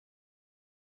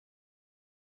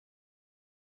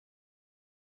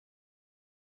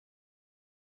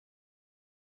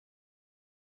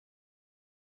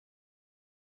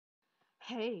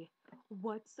Hey,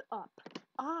 what's up?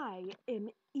 I am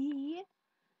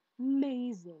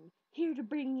Emazing, here to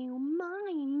bring you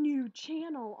my new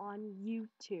channel on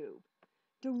YouTube.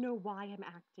 Don't know why I'm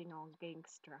acting all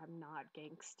gangster. I'm not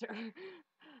gangster.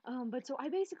 But so I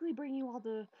basically bring you all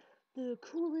the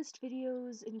coolest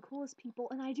videos and coolest people,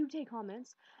 and I do take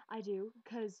comments. I do,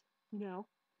 because,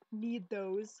 need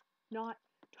those. Not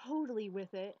totally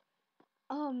with it.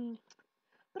 Um,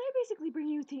 but I basically bring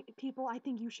you people I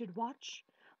think you should watch.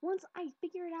 Once I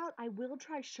figure it out, I will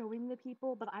try showing the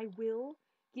people, but I will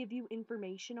give you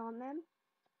information on them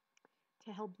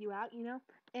to help you out.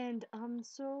 And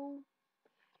so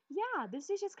yeah, this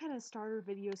is just kind of starter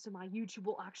video so my YouTube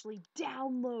will actually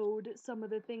download some of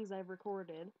the things I've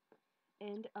recorded.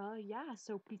 And yeah,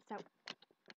 so peace out.